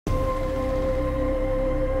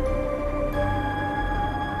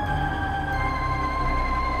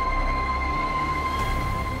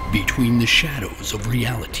Between the shadows of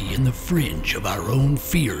reality and the fringe of our own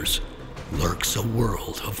fears lurks a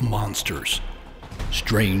world of monsters.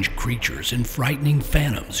 Strange creatures and frightening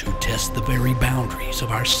phantoms who test the very boundaries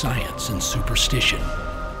of our science and superstition.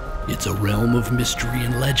 It's a realm of mystery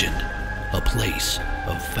and legend, a place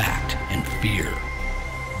of fact and fear.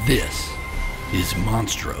 This is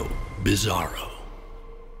Monstro, Bizarro.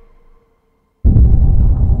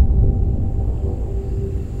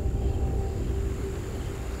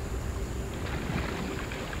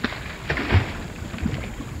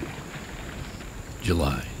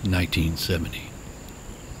 July 1970.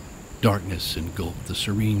 Darkness engulfed the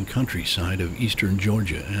serene countryside of eastern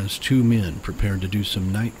Georgia as two men prepared to do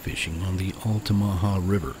some night fishing on the Altamaha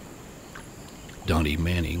River. Donnie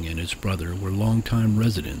Manning and his brother were longtime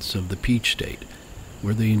residents of the Peach State,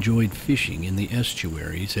 where they enjoyed fishing in the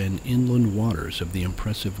estuaries and inland waters of the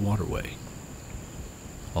impressive waterway.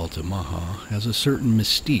 Altamaha has a certain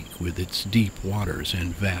mystique with its deep waters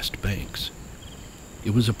and vast banks.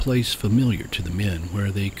 It was a place familiar to the men where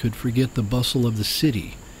they could forget the bustle of the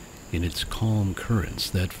city in its calm currents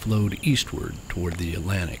that flowed eastward toward the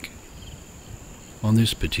Atlantic. On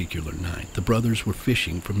this particular night, the brothers were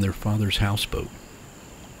fishing from their father's houseboat.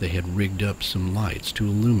 They had rigged up some lights to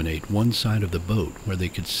illuminate one side of the boat where they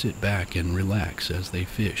could sit back and relax as they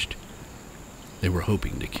fished. They were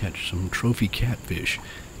hoping to catch some trophy catfish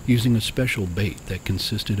using a special bait that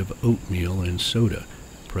consisted of oatmeal and soda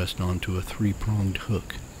pressed onto a three-pronged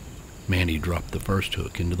hook. Manny dropped the first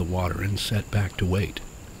hook into the water and sat back to wait.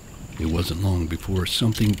 It wasn't long before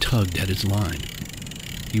something tugged at his line.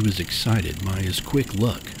 He was excited by his quick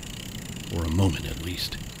luck, for a moment at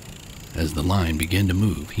least. As the line began to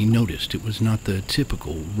move, he noticed it was not the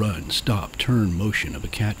typical run, stop, turn motion of a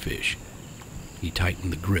catfish. He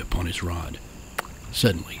tightened the grip on his rod.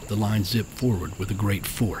 Suddenly, the line zipped forward with a great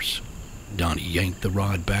force. Donnie yanked the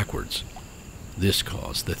rod backwards. This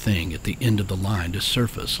caused the thing at the end of the line to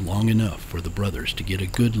surface long enough for the brothers to get a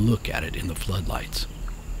good look at it in the floodlights.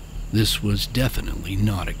 This was definitely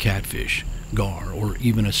not a catfish, gar, or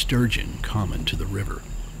even a sturgeon common to the river.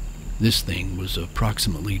 This thing was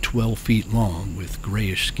approximately 12 feet long with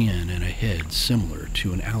grayish skin and a head similar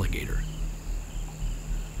to an alligator.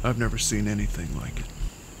 I've never seen anything like it.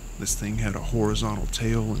 This thing had a horizontal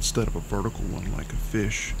tail instead of a vertical one like a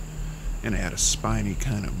fish, and it had a spiny,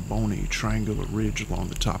 kind of bony, triangular ridge along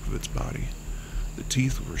the top of its body. The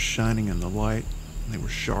teeth were shining in the light, and they were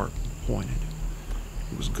sharp and pointed.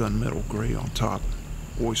 It was gunmetal gray on top,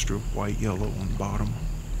 oyster white-yellow on the bottom.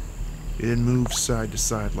 It didn't move side to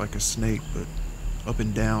side like a snake, but up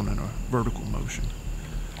and down in a vertical motion.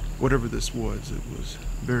 Whatever this was, it was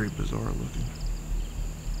very bizarre looking.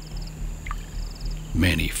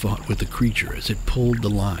 Manny fought with the creature as it pulled the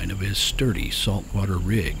line of his sturdy saltwater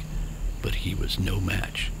rig, but he was no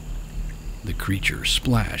match. The creature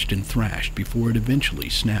splashed and thrashed before it eventually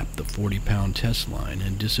snapped the 40-pound test line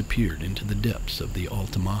and disappeared into the depths of the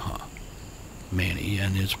Altamaha. Manny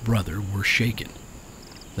and his brother were shaken.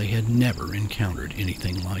 They had never encountered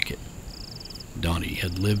anything like it. Donnie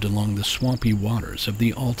had lived along the swampy waters of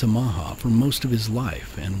the Altamaha for most of his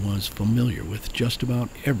life and was familiar with just about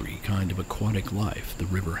every kind of aquatic life the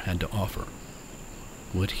river had to offer.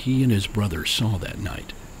 What he and his brother saw that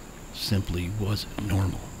night simply wasn't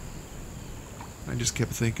normal. I just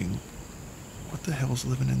kept thinking, what the hell's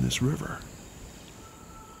living in this river?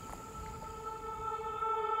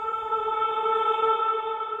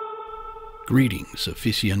 Greetings,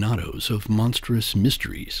 aficionados of monstrous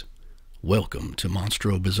mysteries. Welcome to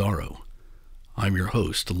Monstro Bizarro. I'm your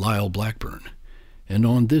host, Lyle Blackburn, and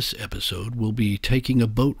on this episode we'll be taking a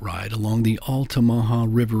boat ride along the Altamaha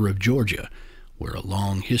River of Georgia, where a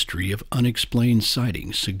long history of unexplained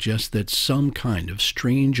sightings suggests that some kind of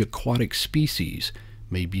strange aquatic species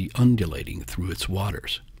may be undulating through its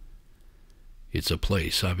waters. It's a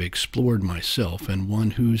place I've explored myself and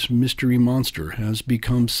one whose mystery monster has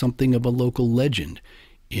become something of a local legend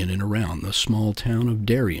in and around the small town of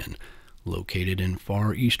Darien, located in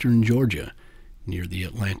far eastern Georgia near the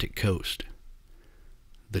Atlantic coast.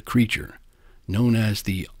 The creature, known as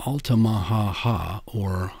the Altamaha,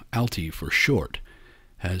 or Alti for short,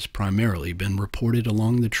 has primarily been reported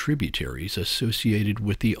along the tributaries associated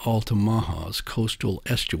with the Altamaha's coastal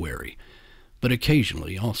estuary, but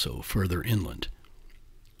occasionally also further inland.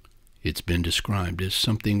 It's been described as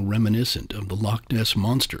something reminiscent of the Loch Ness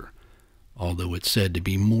Monster, although it's said to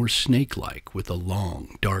be more snake-like with a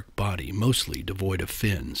long, dark body mostly devoid of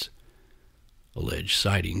fins. Alleged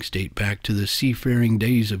sightings date back to the seafaring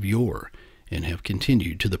days of yore and have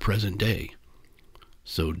continued to the present day.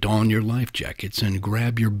 So don your life jackets and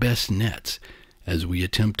grab your best nets, as we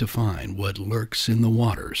attempt to find what lurks in the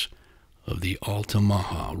waters of the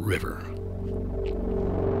Altamaha River.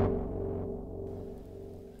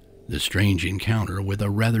 The strange encounter with a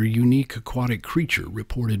rather unique aquatic creature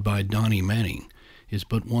reported by Donnie Manning is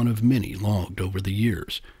but one of many logged over the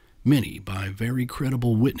years, many by very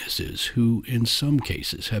credible witnesses who, in some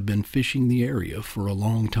cases, have been fishing the area for a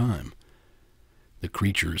long time. The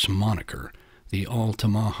creature's moniker, the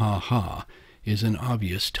Altamaha, is an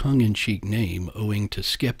obvious tongue-in-cheek name owing to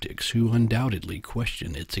skeptics who undoubtedly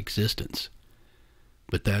question its existence.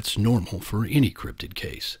 But that's normal for any cryptid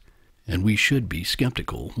case, and we should be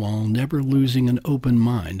skeptical while never losing an open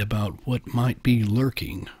mind about what might be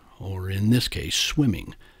lurking, or in this case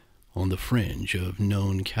swimming, on the fringe of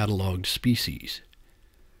known cataloged species.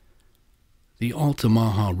 The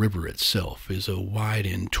Altamaha River itself is a wide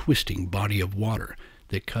and twisting body of water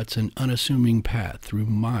that cuts an unassuming path through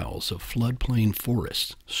miles of floodplain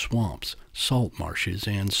forests, swamps, salt marshes,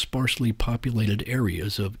 and sparsely populated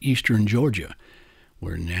areas of eastern Georgia,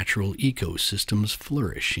 where natural ecosystems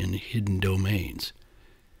flourish in hidden domains.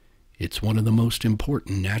 It's one of the most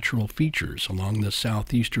important natural features along the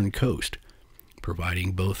southeastern coast,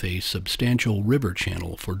 providing both a substantial river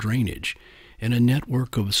channel for drainage and a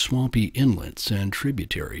network of swampy inlets and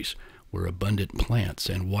tributaries where abundant plants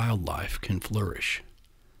and wildlife can flourish.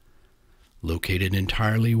 Located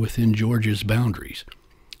entirely within Georgia's boundaries,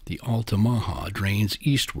 the Altamaha drains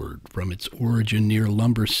eastward from its origin near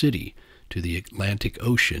Lumber City to the Atlantic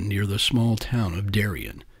Ocean near the small town of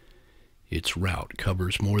Darien. Its route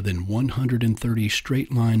covers more than 130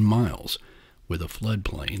 straight-line miles, with a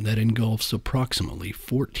floodplain that engulfs approximately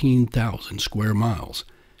 14,000 square miles,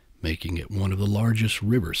 making it one of the largest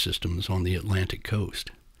river systems on the Atlantic coast.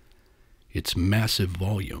 Its massive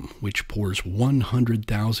volume, which pours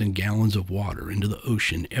 100,000 gallons of water into the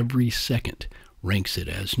ocean every second, ranks it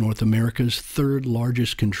as North America's third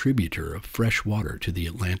largest contributor of fresh water to the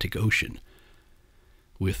Atlantic Ocean.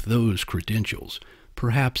 With those credentials,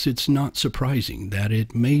 perhaps it's not surprising that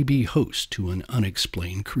it may be host to an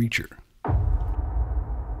unexplained creature.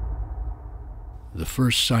 The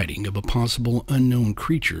first sighting of a possible unknown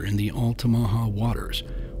creature in the Altamaha waters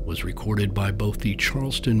was recorded by both the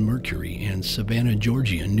Charleston Mercury and Savannah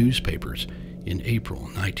Georgian newspapers in April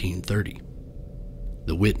 1930.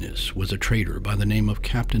 The witness was a trader by the name of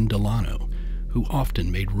Captain Delano, who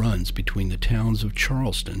often made runs between the towns of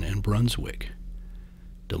Charleston and Brunswick.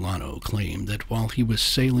 Delano claimed that while he was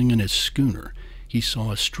sailing in his schooner, he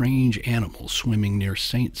saw a strange animal swimming near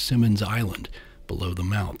St. Simons Island below the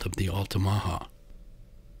mouth of the Altamaha.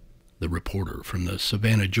 The reporter from the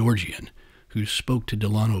Savannah Georgian, who spoke to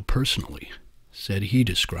Delano personally, said he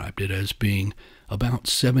described it as being about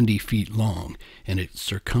 70 feet long and its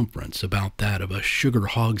circumference about that of a sugar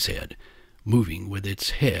hogshead, moving with its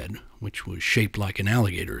head, which was shaped like an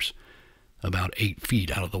alligator's, about 8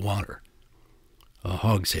 feet out of the water. A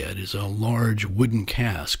hogshead is a large wooden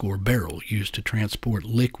cask or barrel used to transport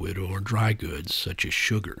liquid or dry goods such as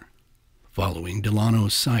sugar. Following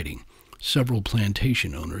Delano's sighting, several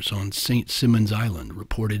plantation owners on St. Simons Island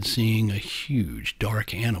reported seeing a huge,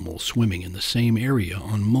 dark animal swimming in the same area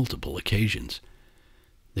on multiple occasions.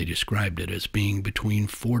 They described it as being between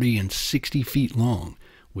 40 and 60 feet long,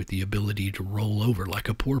 with the ability to roll over like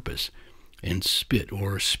a porpoise and spit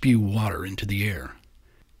or spew water into the air.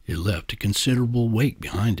 It left a considerable wake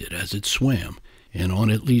behind it as it swam, and on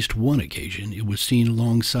at least one occasion it was seen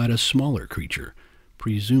alongside a smaller creature,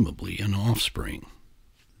 presumably an offspring.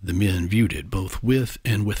 The men viewed it both with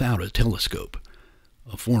and without a telescope.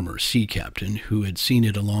 A former sea captain who had seen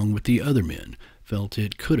it along with the other men felt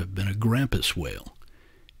it could have been a grampus whale.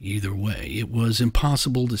 Either way, it was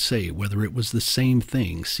impossible to say whether it was the same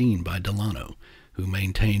thing seen by Delano, who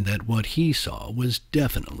maintained that what he saw was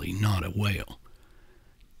definitely not a whale.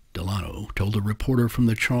 Delano told a reporter from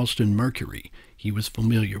the Charleston Mercury he was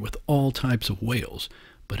familiar with all types of whales,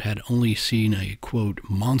 but had only seen a, quote,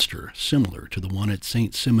 monster similar to the one at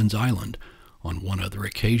St. Simons Island on one other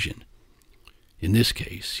occasion. In this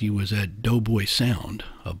case, he was at Doughboy Sound,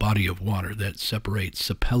 a body of water that separates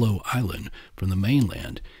Sapelo Island from the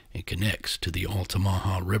mainland and connects to the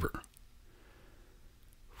Altamaha River.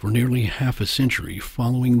 For nearly half a century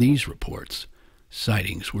following these reports,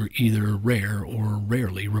 sightings were either rare or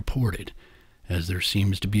rarely reported, as there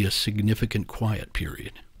seems to be a significant quiet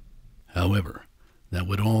period. However, that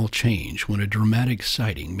would all change when a dramatic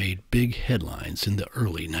sighting made big headlines in the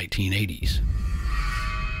early 1980s.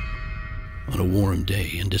 On a warm day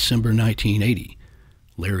in December 1980,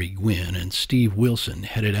 Larry Gwynn and Steve Wilson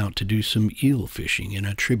headed out to do some eel fishing in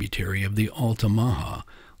a tributary of the Altamaha,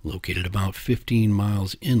 located about 15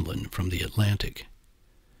 miles inland from the Atlantic.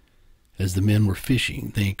 As the men were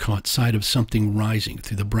fishing, they caught sight of something rising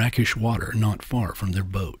through the brackish water not far from their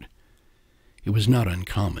boat. It was not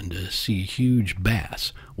uncommon to see huge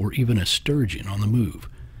bass or even a sturgeon on the move,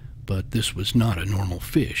 but this was not a normal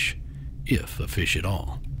fish, if a fish at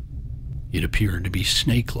all. It appeared to be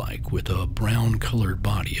snake-like with a brown-colored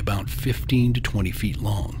body about 15 to 20 feet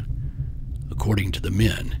long. According to the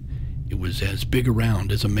men, it was as big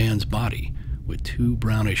around as a man's body, with two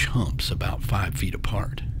brownish humps about 5 feet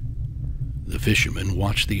apart. The fishermen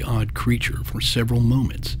watched the odd creature for several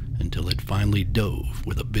moments until it finally dove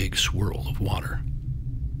with a big swirl of water.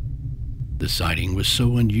 The sighting was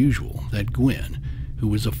so unusual that Gwen, who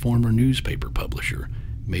was a former newspaper publisher,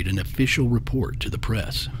 made an official report to the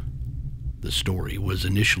press. The story was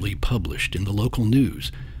initially published in the local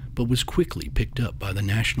news, but was quickly picked up by the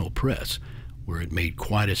national press, where it made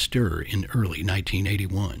quite a stir in early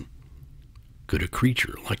 1981. Could a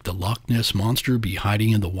creature like the Loch Ness Monster be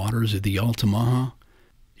hiding in the waters of the Altamaha?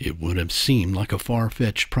 It would have seemed like a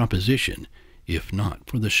far-fetched proposition, if not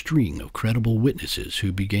for the string of credible witnesses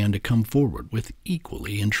who began to come forward with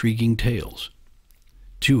equally intriguing tales.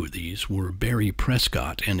 Two of these were Barry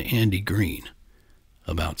Prescott and Andy Green.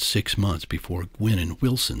 About 6 months before Gwen and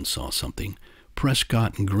Wilson saw something,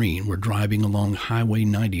 Prescott and Green were driving along Highway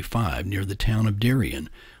 95 near the town of Darien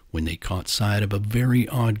when they caught sight of a very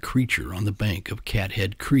odd creature on the bank of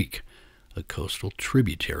Cathead Creek, a coastal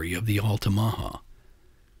tributary of the Altamaha.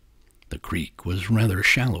 The creek was rather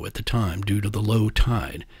shallow at the time due to the low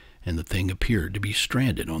tide, and the thing appeared to be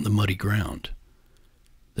stranded on the muddy ground.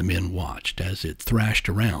 The men watched as it thrashed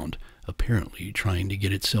around, apparently trying to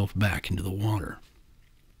get itself back into the water.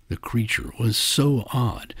 The creature was so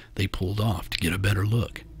odd they pulled off to get a better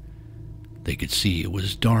look. They could see it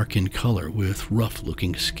was dark in color with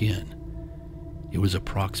rough-looking skin. It was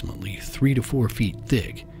approximately 3 to 4 feet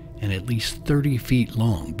thick and at least 30 feet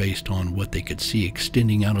long based on what they could see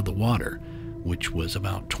extending out of the water, which was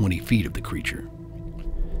about 20 feet of the creature.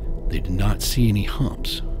 They did not see any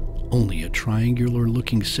humps, only a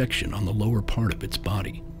triangular-looking section on the lower part of its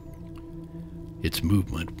body. Its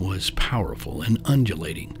movement was powerful and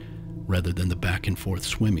undulating, rather than the back-and-forth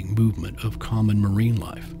swimming movement of common marine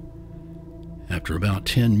life. After about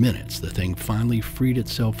 10 minutes, the thing finally freed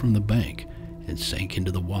itself from the bank and sank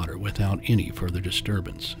into the water without any further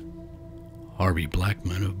disturbance. Harvey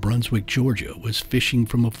Blackman of Brunswick, Georgia, was fishing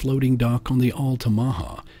from a floating dock on the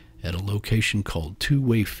Altamaha at a location called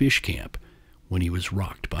Two-Way Fish Camp when he was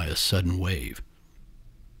rocked by a sudden wave.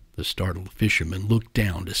 The startled fisherman looked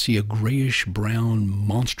down to see a grayish-brown,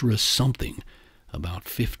 monstrous something about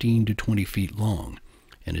 15 to 20 feet long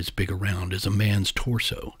and as big around as a man's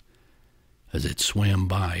torso. As it swam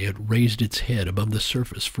by, it raised its head above the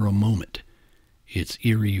surface for a moment. Its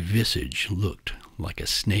eerie visage looked like a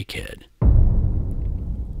snake head.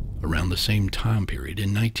 Around the same time period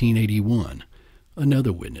in 1981,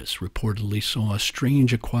 another witness reportedly saw a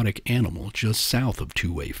strange aquatic animal just south of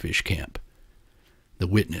Two-Way Fish Camp. The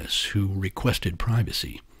witness, who requested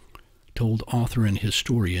privacy, told author and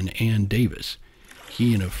historian Ann Davis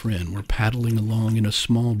he and a friend were paddling along in a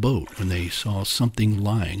small boat when they saw something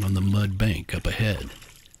lying on the mud bank up ahead.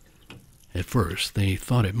 At first, they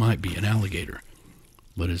thought it might be an alligator,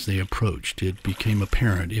 but as they approached, it became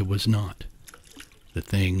apparent it was not. The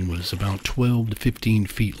thing was about 12 to 15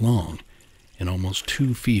 feet long and almost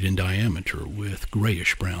 2 feet in diameter with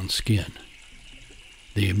grayish-brown skin.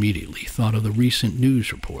 They immediately thought of the recent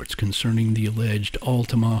news reports concerning the alleged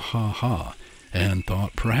Altamaha and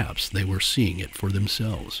thought perhaps they were seeing it for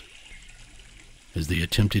themselves. As they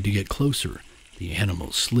attempted to get closer, the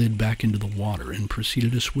animal slid back into the water and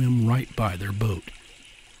proceeded to swim right by their boat.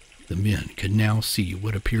 The men could now see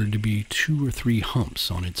what appeared to be 2 or 3 humps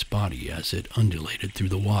on its body as it undulated through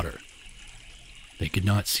the water. They could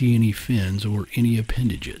not see any fins or any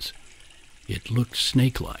appendages. It looked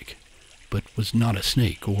snake-like, but was not a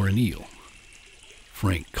snake or an eel.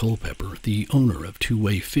 Frank Culpepper, the owner of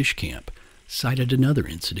Two-Way Fish Camp, cited another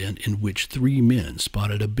incident in which 3 men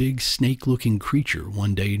spotted a big snake-looking creature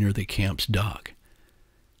one day near the camp's dock.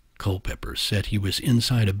 Culpepper said he was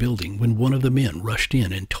inside a building when one of the men rushed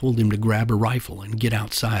in and told him to grab a rifle and get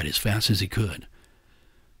outside as fast as he could.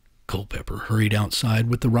 Culpepper hurried outside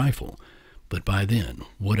with the rifle, but by then,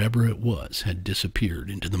 whatever it was had disappeared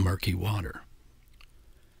into the murky water.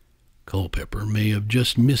 Culpepper may have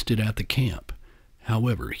just missed it at the camp.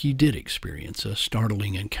 However, he did experience a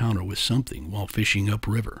startling encounter with something while fishing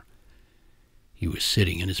upriver. He was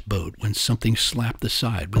sitting in his boat when something slapped the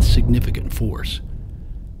side with significant force.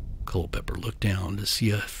 Culpepper looked down to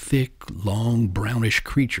see a thick, long, brownish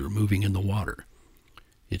creature moving in the water.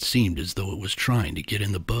 It seemed as though it was trying to get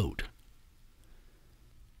in the boat.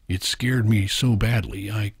 It scared me so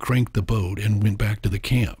badly I cranked the boat and went back to the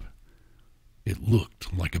camp. It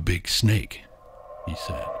looked like a big snake," he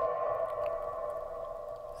said.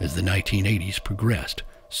 As the 1980s progressed,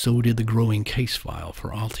 so did the growing case file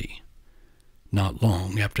for Alti. Not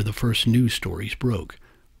long after the first news stories broke,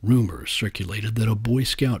 rumors circulated that a Boy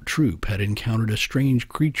Scout troop had encountered a strange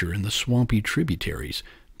creature in the swampy tributaries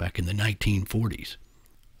back in the 1940s.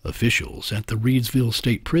 Officials at the Reedsville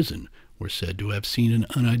State Prison were said to have seen an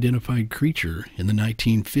unidentified creature in the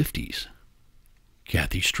 1950s.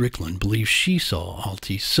 Kathy Strickland believes she saw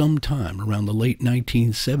Alti sometime around the late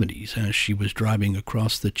 1970s as she was driving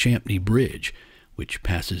across the Champney Bridge, which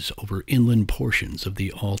passes over inland portions of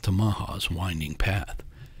the Altamaha's winding path.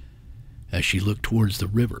 As she looked towards the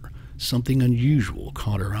river, something unusual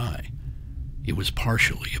caught her eye. It was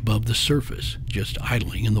partially above the surface, just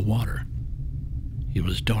idling in the water. It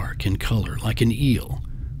was dark in color like an eel,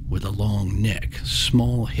 with a long neck,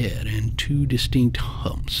 small head, and two distinct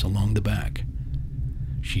humps along the back.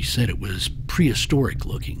 She said it was prehistoric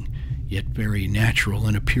looking, yet very natural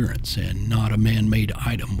in appearance and not a man-made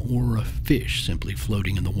item or a fish simply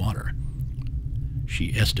floating in the water.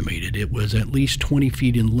 She estimated it was at least 20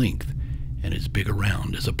 feet in length and as big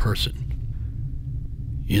around as a person.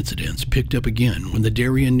 Incidents picked up again when the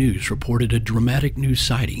Darien News reported a dramatic new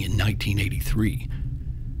sighting in 1983.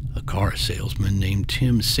 A car salesman named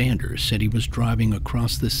Tim Sanders said he was driving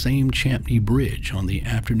across the same Champney Bridge on the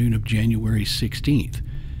afternoon of January 16th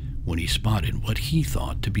when he spotted what he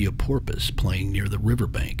thought to be a porpoise playing near the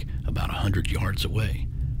riverbank about 100 yards away.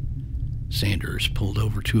 Sanders pulled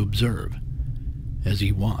over to observe. As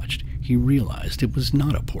he watched, he realized it was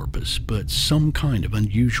not a porpoise, but some kind of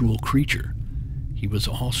unusual creature. He was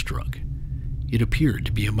awestruck. It appeared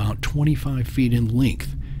to be about 25 feet in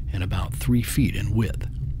length and about 3 feet in width.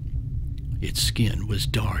 Its skin was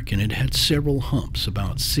dark and it had several humps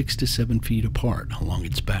about 6 to 7 feet apart along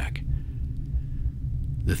its back.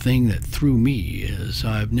 "The thing that threw me is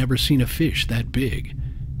I've never seen a fish that big,"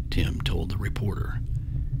 Tim told the reporter.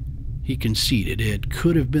 He conceded it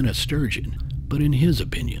could have been a sturgeon, but in his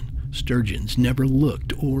opinion, sturgeons never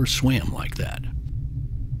looked or swam like that.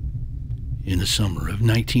 In the summer of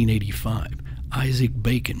 1985, Isaac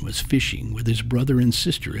Bacon was fishing with his brother and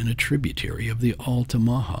sister in a tributary of the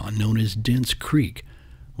Altamaha known as Dents Creek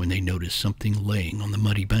when they noticed something laying on the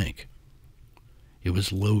muddy bank. It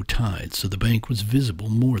was low tide, so the bank was visible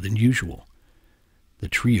more than usual. The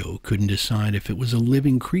trio couldn't decide if it was a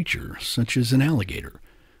living creature, such as an alligator,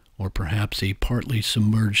 or perhaps a partly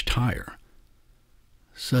submerged tire.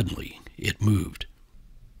 Suddenly, it moved.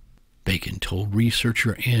 Bacon told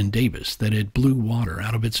researcher Ann Davis that it blew water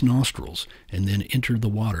out of its nostrils and then entered the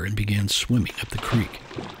water and began swimming up the creek.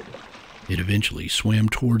 It eventually swam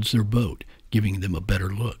towards their boat, giving them a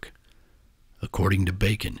better look. According to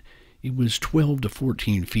Bacon, it was 12 to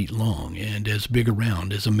 14 feet long and as big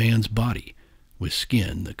around as a man's body, with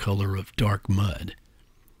skin the color of dark mud.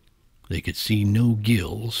 They could see no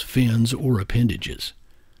gills, fins, or appendages.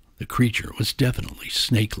 The creature was definitely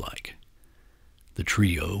snake-like. The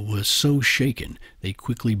trio was so shaken they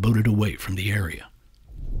quickly boated away from the area.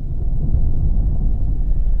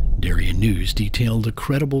 Darien News detailed a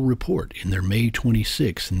credible report in their May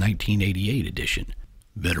 26, 1988 edition.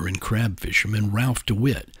 Veteran crab fisherman Ralph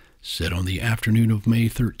DeWitt said on the afternoon of May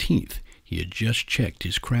 13th he had just checked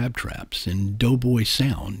his crab traps in Doughboy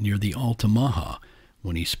Sound near the Altamaha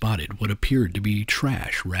when he spotted what appeared to be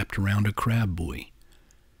trash wrapped around a crab buoy.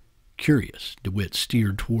 Curious, DeWitt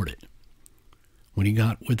steered toward it. When he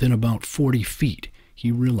got within about 40 feet,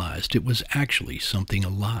 he realized it was actually something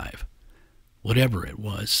alive. Whatever it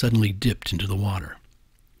was suddenly dipped into the water.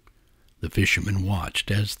 The fisherman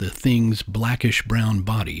watched as the thing's blackish-brown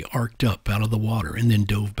body arced up out of the water and then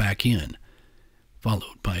dove back in,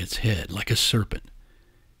 followed by its head like a serpent.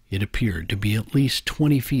 It appeared to be at least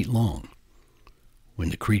 20 feet long. When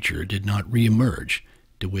the creature did not reemerge,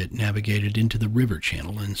 DeWitt navigated into the river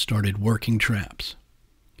channel and started working traps.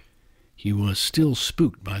 He was still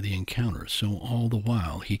spooked by the encounter, so all the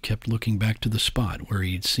while he kept looking back to the spot where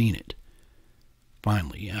he'd seen it.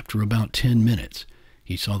 Finally, after about 10 minutes,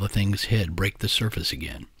 he saw the thing's head break the surface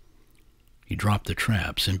again. He dropped the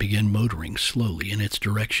traps and began motoring slowly in its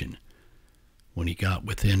direction. When he got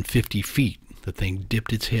within 50 feet, the thing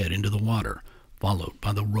dipped its head into the water, followed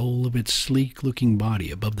by the roll of its sleek-looking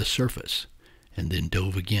body above the surface, and then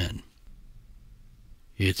dove again.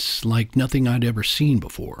 "It's like nothing I'd ever seen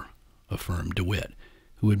before," affirmed DeWitt,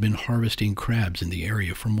 who had been harvesting crabs in the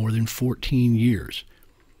area for more than 14 years.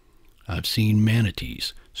 "I've seen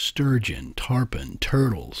manatees, sturgeon, tarpon,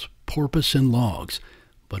 turtles, porpoise, and logs,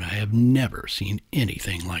 but I have never seen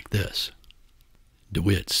anything like this."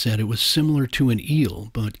 DeWitt said it was similar to an eel,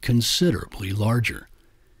 but considerably larger.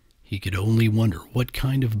 He could only wonder what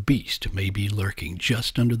kind of beast may be lurking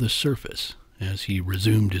just under the surface as he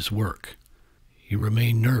resumed his work. He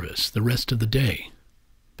remained nervous the rest of the day,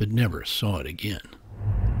 but never saw it again.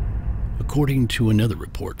 According to another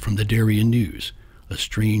report from the Darien News, a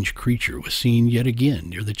strange creature was seen yet again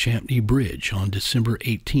near the Champney Bridge on December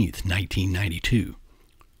 18, 1992.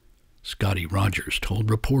 Scotty Rogers told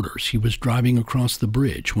reporters he was driving across the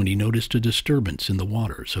bridge when he noticed a disturbance in the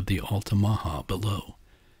waters of the Altamaha below.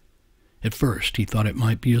 At first, he thought it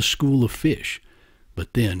might be a school of fish,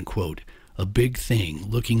 but then, quote, a big thing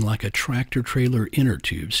looking like a tractor-trailer inner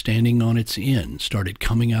tube standing on its end started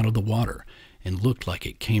coming out of the water and looked like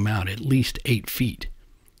it came out at least 8 feet.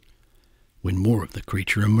 When more of the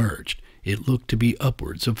creature emerged, it looked to be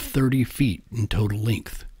upwards of 30 feet in total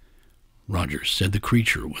length. Rogers said the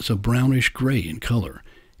creature was a brownish-gray in color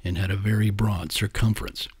and had a very broad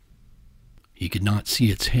circumference. He could not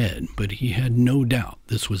see its head, but he had no doubt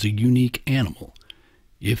this was a unique animal,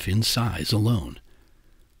 if in size alone.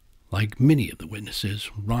 Like many of the witnesses,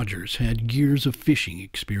 Rogers had years of fishing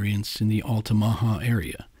experience in the Altamaha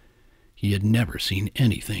area. He had never seen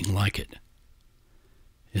anything like it.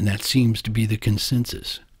 And that seems to be the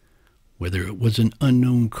consensus. Whether it was an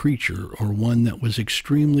unknown creature or one that was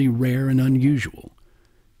extremely rare and unusual,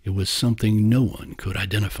 it was something no one could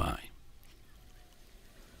identify.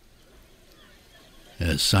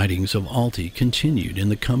 As sightings of Alti continued in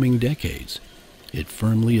the coming decades, it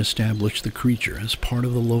firmly established the creature as part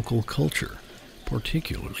of the local culture,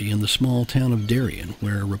 particularly in the small town of Darien,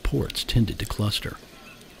 where reports tended to cluster.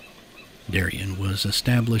 Darien was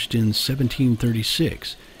established in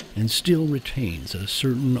 1736 and still retains a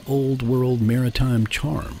certain old-world maritime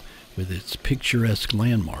charm with its picturesque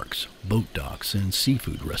landmarks, boat docks, and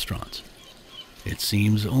seafood restaurants. It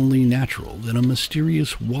seems only natural that a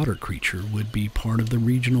mysterious water creature would be part of the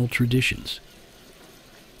regional traditions.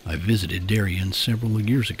 I visited Darien several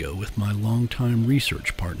years ago with my longtime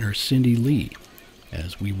research partner Cindy Lee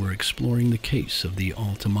as we were exploring the case of the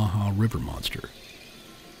Altamaha River monster.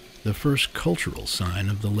 The first cultural sign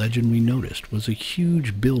of the legend we noticed was a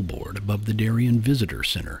huge billboard above the Darien Visitor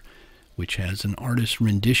Center, which has an artist's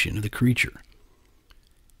rendition of the creature.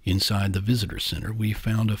 Inside the Visitor Center, we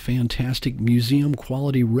found a fantastic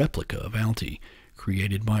museum-quality replica of Alti,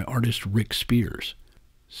 created by artist Rick Spears.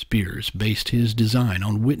 Spears based his design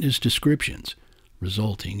on witness descriptions,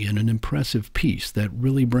 resulting in an impressive piece that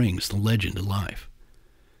really brings the legend to life.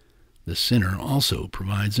 The center also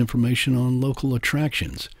provides information on local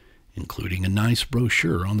attractions, including a nice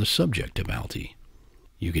brochure on the subject of Alti.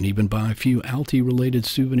 You can even buy a few Alti-related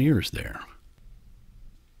souvenirs there.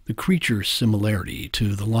 The creature's similarity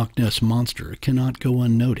to the Loch Ness Monster cannot go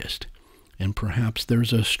unnoticed, and perhaps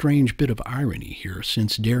there's a strange bit of irony here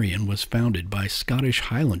since Darien was founded by Scottish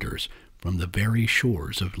Highlanders from the very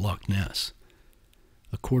shores of Loch Ness.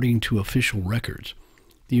 According to official records,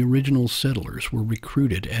 the original settlers were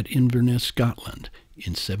recruited at Inverness, Scotland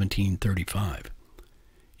in 1735.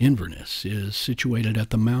 Inverness is situated at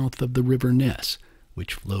the mouth of the River Ness,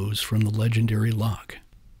 which flows from the legendary loch.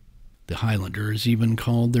 The Highlanders even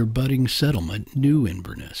called their budding settlement New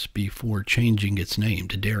Inverness before changing its name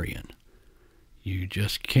to Darien. You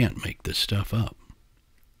just can't make this stuff up.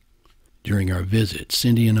 During our visit,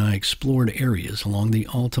 Cindy and I explored areas along the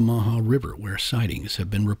Altamaha River where sightings have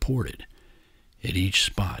been reported. At each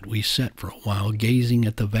spot, we sat for a while gazing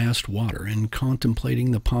at the vast water and contemplating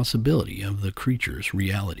the possibility of the creature's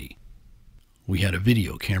reality. We had a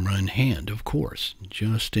video camera in hand, of course,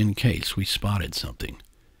 just in case we spotted something.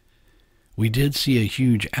 We did see a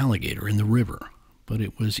huge alligator in the river, but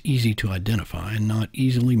it was easy to identify and not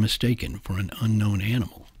easily mistaken for an unknown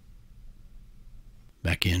animal.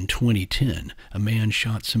 Back in 2010, a man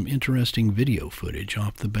shot some interesting video footage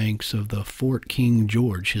off the banks of the Fort King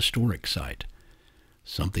George historic site.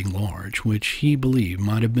 Something large, which he believed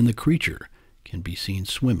might have been the creature, can be seen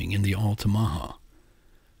swimming in the Altamaha.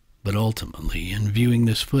 But ultimately, in viewing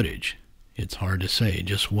this footage, it's hard to say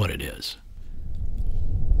just what it is.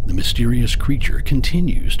 The mysterious creature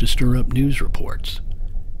continues to stir up news reports.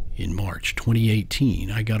 In March 2018,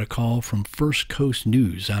 I got a call from First Coast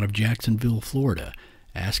News out of Jacksonville, Florida,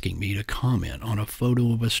 asking me to comment on a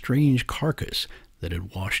photo of a strange carcass that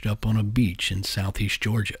had washed up on a beach in southeast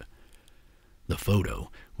Georgia. The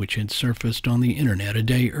photo, which had surfaced on the internet a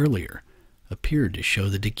day earlier, appeared to show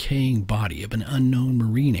the decaying body of an unknown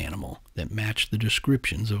marine animal that matched the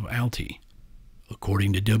descriptions of Alti.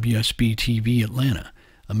 According to WSB-TV Atlanta,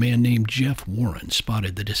 a man named Jeff Warren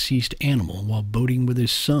spotted the deceased animal while boating with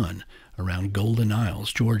his son around Golden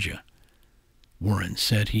Isles, Georgia. Warren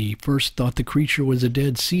said he first thought the creature was a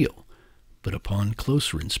dead seal, but upon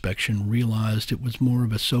closer inspection realized it was more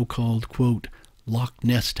of a so-called, quote, Loch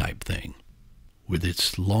Ness type thing. With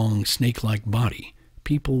its long snake-like body,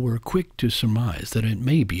 people were quick to surmise that it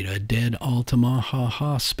may be a dead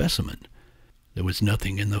Altamaha specimen. There was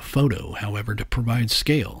nothing in the photo, however, to provide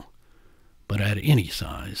scale, but at any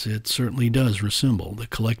size, it certainly does resemble the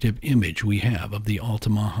collective image we have of the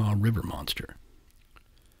Altamaha river monster.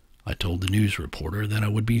 I told the news reporter that I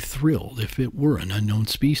would be thrilled if it were an unknown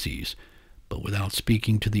species, but without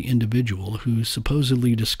speaking to the individual who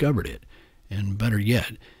supposedly discovered it, and better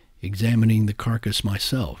yet, examining the carcass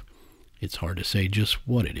myself, it's hard to say just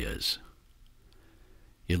what it is.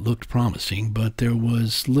 It looked promising, but there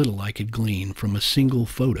was little I could glean from a single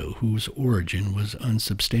photo whose origin was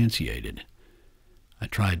unsubstantiated. I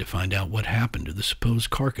tried to find out what happened to the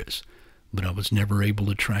supposed carcass, but I was never able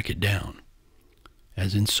to track it down.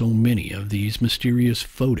 As in so many of these mysterious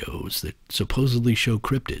photos that supposedly show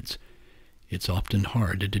cryptids, it's often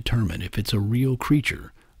hard to determine if it's a real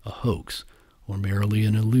creature, a hoax, or merely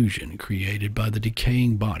an illusion created by the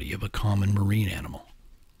decaying body of a common marine animal.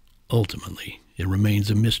 Ultimately, it remains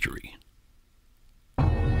a mystery.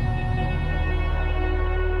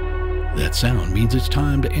 That sound means it's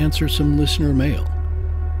time to answer some listener mail.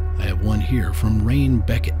 I have one here from Rain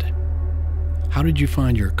Beckett. How did you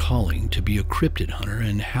find your calling to be a cryptid hunter,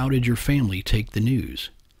 and how did your family take the news?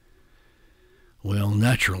 Well,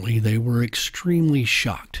 naturally, they were extremely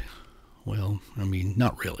shocked. Well,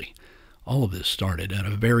 not really. All of this started at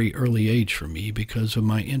a very early age for me because of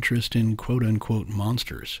my interest in quote-unquote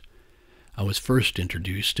monsters. I was first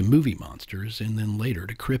introduced to movie monsters and then later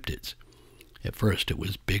to cryptids. At first it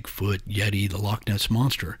was Bigfoot, Yeti, the Loch Ness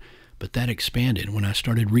Monster, but that expanded when I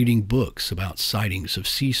started reading books about sightings of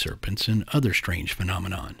sea serpents and other strange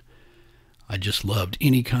phenomenon. I just loved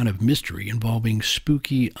any kind of mystery involving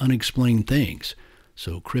spooky, unexplained things,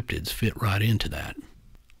 so cryptids fit right into that.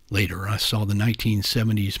 Later, I saw the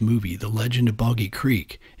 1970s movie The Legend of Boggy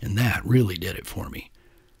Creek, and that really did it for me.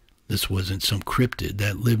 This wasn't some cryptid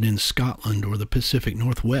that lived in Scotland or the Pacific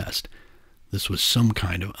Northwest. This was some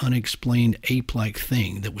kind of unexplained ape-like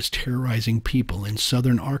thing that was terrorizing people in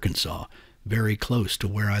southern Arkansas, very close to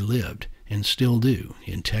where I lived, and still do,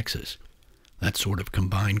 in Texas. That sort of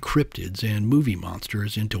combined cryptids and movie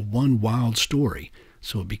monsters into one wild story,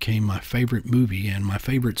 so it became my favorite movie and my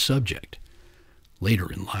favorite subject.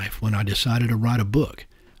 Later in life, when I decided to write a book,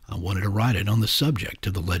 I wanted to write it on the subject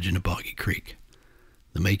of The Legend of Boggy Creek,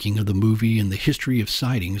 the making of the movie and the history of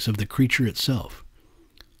sightings of the creature itself.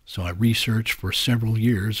 So I researched for several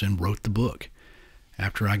years and wrote the book.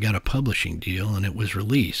 After I got a publishing deal and it was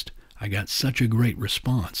released, I got such a great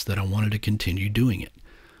response that I wanted to continue doing it.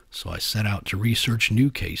 So I set out to research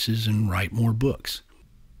new cases and write more books.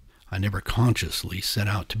 I never consciously set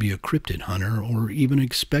out to be a cryptid hunter or even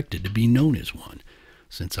expected to be known as one,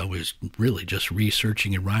 since I was really just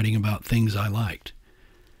researching and writing about things I liked.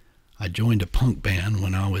 I joined a punk band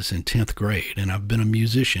when I was in 10th grade, and I've been a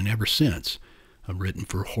musician ever since. I've written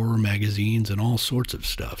for horror magazines and all sorts of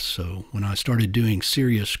stuff, so when I started doing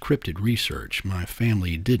serious cryptid research, my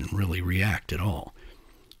family didn't really react at all.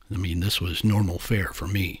 This was normal fare for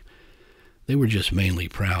me. They were just mainly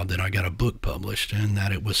proud that I got a book published and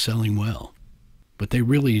that it was selling well. But they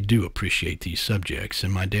really do appreciate these subjects,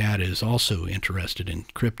 and my dad is also interested in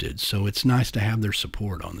cryptids, so it's nice to have their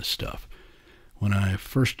support on this stuff. When I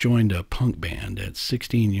first joined a punk band at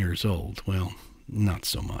 16 years old, well, not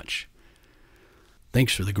so much.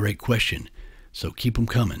 Thanks for the great question, so keep them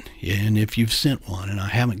coming. And if you've sent one and I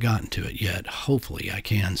haven't gotten to it yet, hopefully I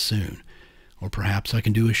can soon. Or perhaps I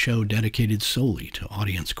can do a show dedicated solely to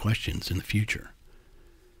audience questions in the future.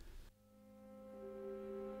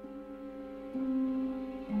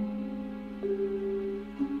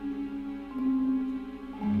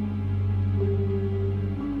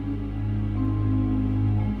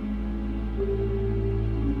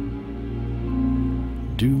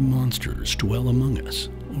 Do monsters dwell among us,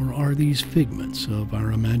 or are these figments of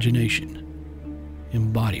our imagination?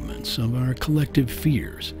 Embodiments of our collective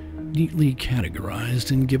fears, neatly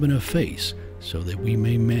categorized and given a face so that we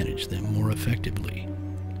may manage them more effectively?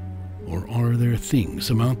 Or are there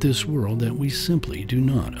things about this world that we simply do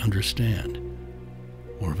not understand?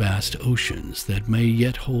 Or vast oceans that may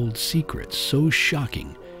yet hold secrets so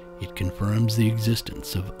shocking it confirms the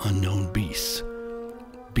existence of unknown beasts?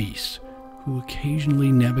 Beasts who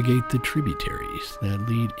occasionally navigate the tributaries that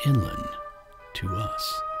lead inland to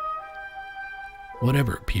us.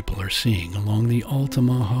 Whatever people are seeing along the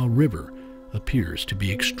Altamaha River appears to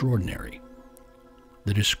be extraordinary.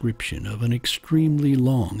 The description of an extremely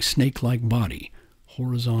long snake-like body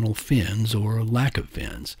horizontal fins or lack of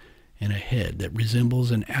fins, and a head that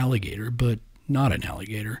resembles an alligator but not an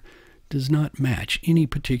alligator, does not match any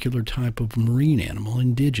particular type of marine animal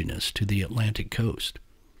indigenous to the Atlantic coast.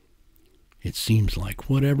 It seems like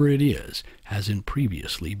whatever it is hasn't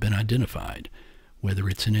previously been identified, whether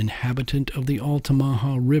it's an inhabitant of the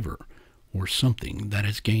Altamaha River or something that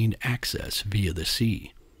has gained access via the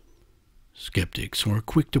sea. Skeptics are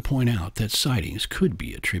quick to point out that sightings could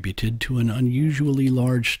be attributed to an unusually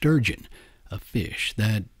large sturgeon, a fish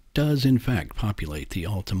that does in fact populate the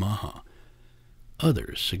Altamaha.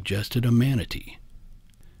 Others suggested a manatee.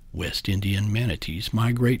 West Indian manatees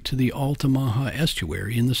migrate to the Altamaha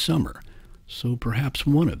estuary in the summer, so perhaps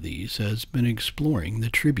one of these has been exploring the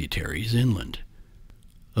tributaries inland.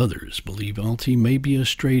 Others believe Alti may be a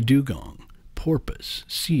stray dugong, porpoise,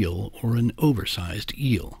 seal, or an oversized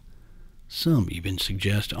eel. Some even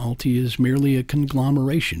suggest Alti is merely a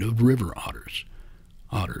conglomeration of river otters.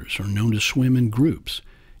 Otters are known to swim in groups,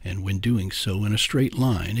 and when doing so in a straight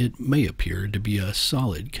line, it may appear to be a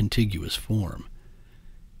solid contiguous form.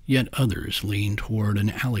 Yet others lean toward an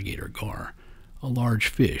alligator gar, a large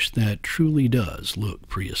fish that truly does look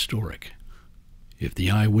prehistoric. If the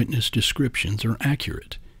eyewitness descriptions are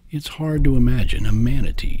accurate, it's hard to imagine a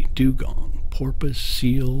manatee, dugong, porpoise,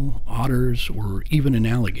 seal, otters, or even an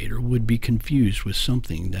alligator would be confused with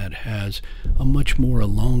something that has a much more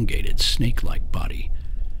elongated snake-like body,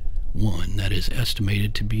 one that is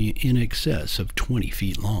estimated to be in excess of 20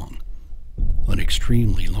 feet long. An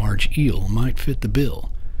extremely large eel might fit the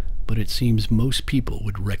bill, but it seems most people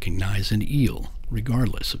would recognize an eel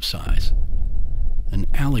regardless of size. An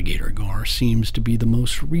alligator gar seems to be the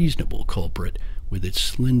most reasonable culprit, with its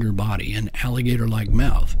slender body and alligator-like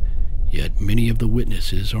mouth, yet many of the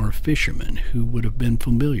witnesses are fishermen who would have been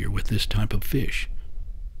familiar with this type of fish.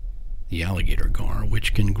 The alligator gar,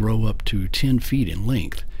 which can grow up to 10 feet in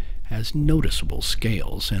length, has noticeable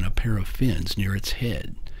scales and a pair of fins near its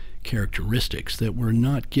head, characteristics that were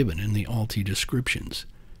not given in the Alti descriptions.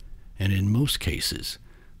 And in most cases,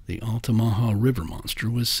 the Altamaha river monster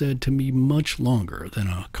was said to be much longer than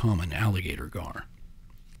a common alligator gar.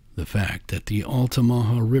 The fact that the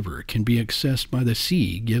Altamaha River can be accessed by the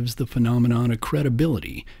sea gives the phenomenon a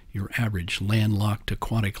credibility your average landlocked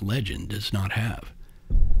aquatic legend does not have.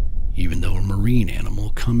 Even though a marine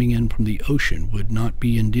animal coming in from the ocean would not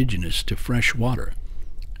be indigenous to fresh water,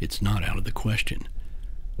 it's not out of the question.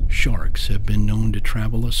 Sharks have been known to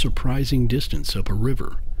travel a surprising distance up a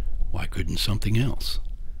river. Why couldn't something else?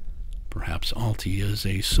 Perhaps Alti is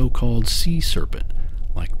a so-called sea serpent,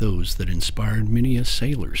 like those that inspired many a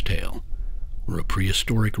sailor's tale, or a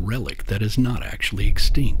prehistoric relic that is not actually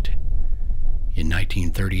extinct. In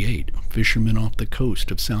 1938, fishermen off the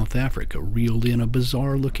coast of South Africa reeled in a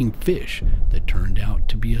bizarre-looking fish that turned out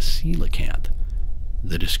to be a coelacanth.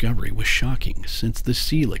 The discovery was shocking, since the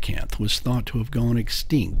coelacanth was thought to have gone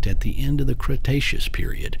extinct at the end of the Cretaceous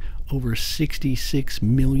period, over 66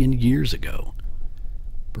 million years ago.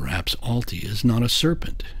 Perhaps Alti is not a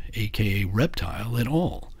serpent, aka reptile, at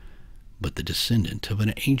all, but the descendant of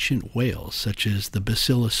an ancient whale such as the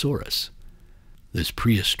Basilosaurus. This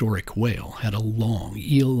prehistoric whale had a long,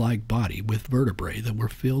 eel-like body with vertebrae that were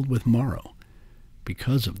filled with marrow.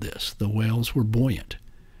 Because of this, the whales were buoyant,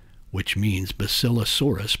 which means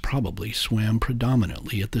Basilosaurus probably swam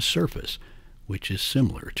predominantly at the surface, which is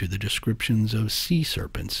similar to the descriptions of sea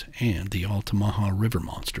serpents and the Altamaha river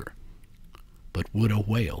monster. But would a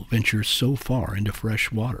whale venture so far into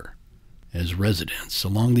fresh water? As residents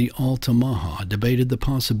along the Altamaha debated the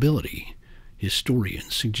possibility,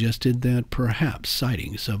 historians suggested that perhaps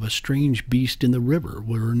sightings of a strange beast in the river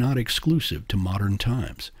were not exclusive to modern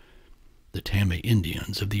times. The Tama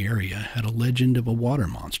Indians of the area had a legend of a water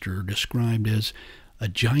monster described as a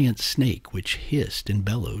giant snake which hissed and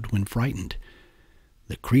bellowed when frightened.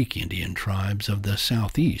 The Creek Indian tribes of the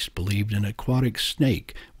southeast believed an aquatic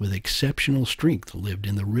snake with exceptional strength lived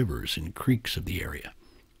in the rivers and creeks of the area.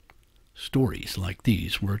 Stories like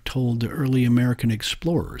these were told to early American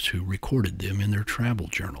explorers who recorded them in their travel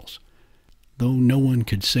journals. Though no one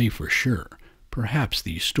could say for sure, perhaps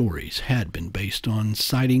these stories had been based on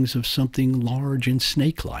sightings of something large and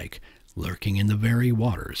snake-like lurking in the very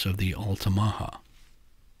waters of the Altamaha.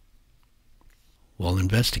 While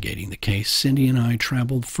investigating the case, Cindy and I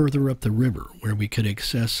traveled further up the river where we could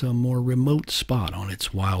access a more remote spot on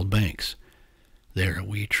its wild banks. There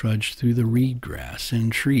we trudged through the reed grass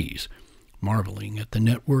and trees, marveling at the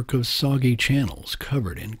network of soggy channels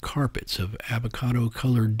covered in carpets of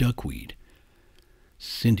avocado-colored duckweed.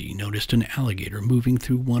 Cindy noticed an alligator moving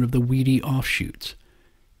through one of the weedy offshoots.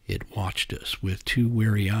 It watched us with two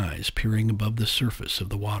wary eyes peering above the surface of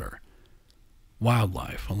the water.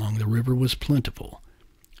 Wildlife along the river was plentiful,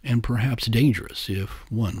 and perhaps dangerous if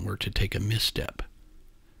one were to take a misstep.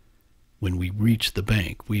 When we reached the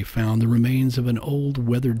bank, we found the remains of an old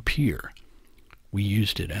weathered pier. We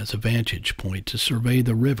used it as a vantage point to survey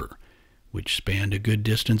the river, which spanned a good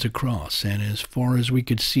distance across and as far as we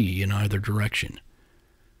could see in either direction.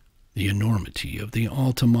 The enormity of the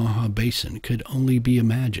Altamaha basin could only be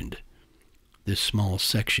imagined. This small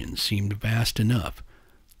section seemed vast enough,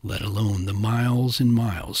 let alone the miles and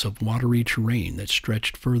miles of watery terrain that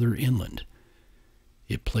stretched further inland.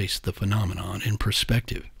 It placed the phenomenon in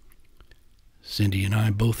perspective. Cindy and I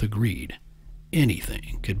both agreed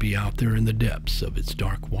anything could be out there in the depths of its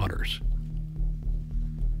dark waters.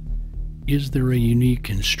 Is there a unique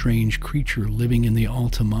and strange creature living in the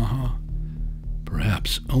Altamaha?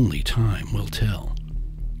 Perhaps only time will tell.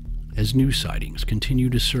 As new sightings continue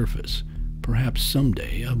to surface, perhaps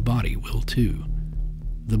someday a body will too.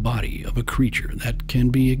 The body of a creature that can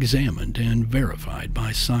be examined and verified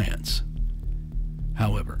by science.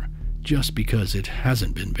 However, just because it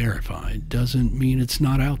hasn't been verified doesn't mean it's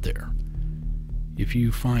not out there. If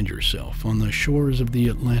you find yourself on the shores of the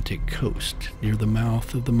Atlantic coast near the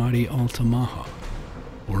mouth of the mighty Altamaha,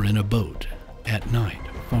 or in a boat at night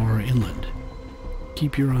far inland,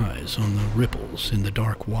 keep your eyes on the ripples in the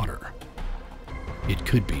dark water. It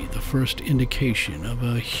could be the first indication of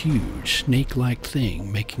a huge snake-like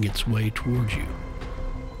thing making its way towards you.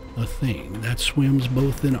 A thing that swims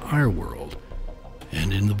both in our world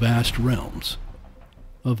and in the vast realms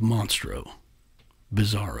of Monstro,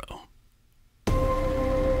 Bizarro.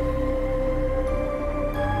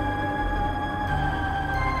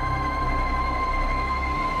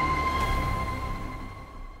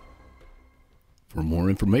 For more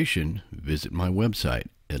information, visit my website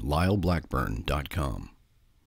at lyleblackburn.com.